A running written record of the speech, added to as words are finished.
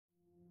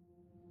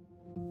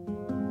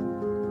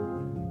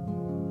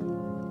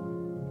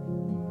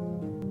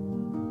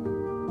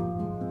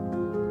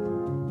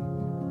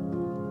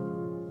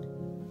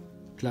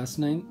class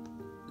 9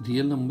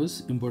 real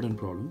numbers important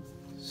problem.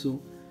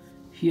 So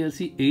here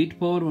see 8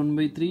 power 1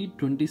 by 3,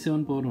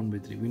 27 power 1 by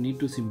 3. We need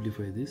to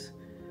simplify this.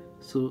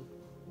 So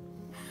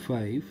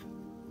 5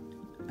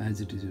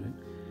 as it is, right?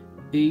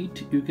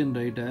 8 you can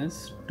write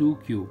as 2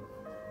 cube.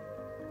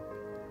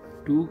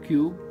 2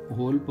 cube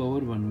whole power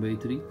 1 by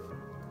 3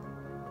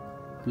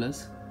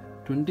 plus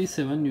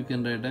 27 you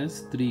can write as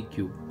 3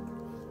 cube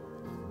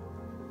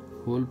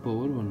whole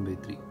power 1 by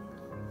 3.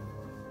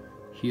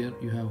 Here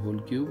you have whole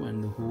cube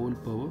and the whole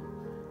power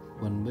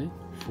 1 by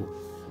 4.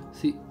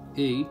 See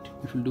 8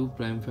 if you do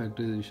prime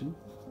factorization,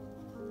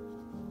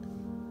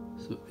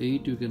 so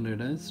 8 you can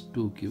write as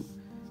 2 cube.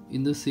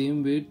 In the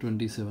same way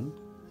 27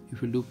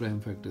 if you do prime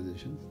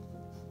factorization,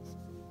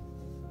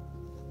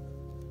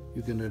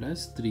 you can write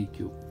as 3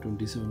 cube.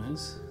 27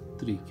 as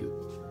 3 cube.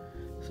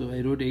 So I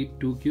wrote 8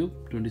 2 cube,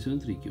 27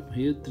 3 cube.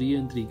 Here 3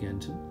 and 3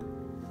 cancel.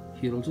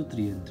 Here also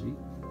 3 and 3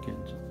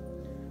 cancel.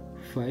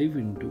 5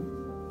 into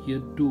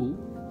here 2.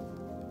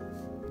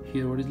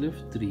 Here what is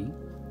left? 3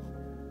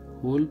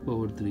 whole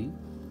power 3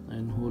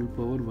 and whole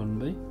power 1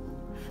 by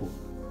 4.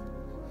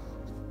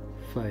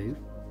 5.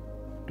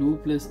 2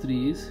 plus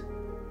 3 is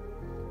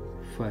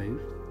 5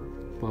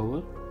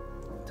 power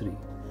 3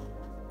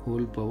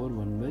 whole power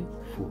 1 by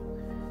 4.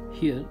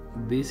 Here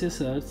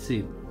bases are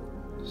same,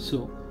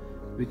 so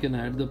we can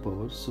add the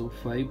powers. So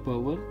 5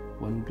 power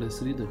 1 plus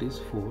 3, that is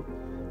 4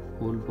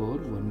 whole power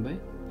 1 by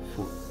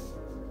 4.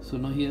 So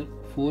now here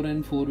 4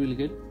 and 4 will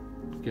get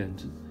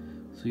cancelled.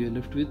 So you are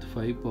left with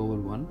 5 power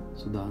 1.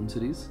 So the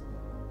answer is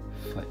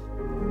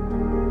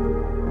 5.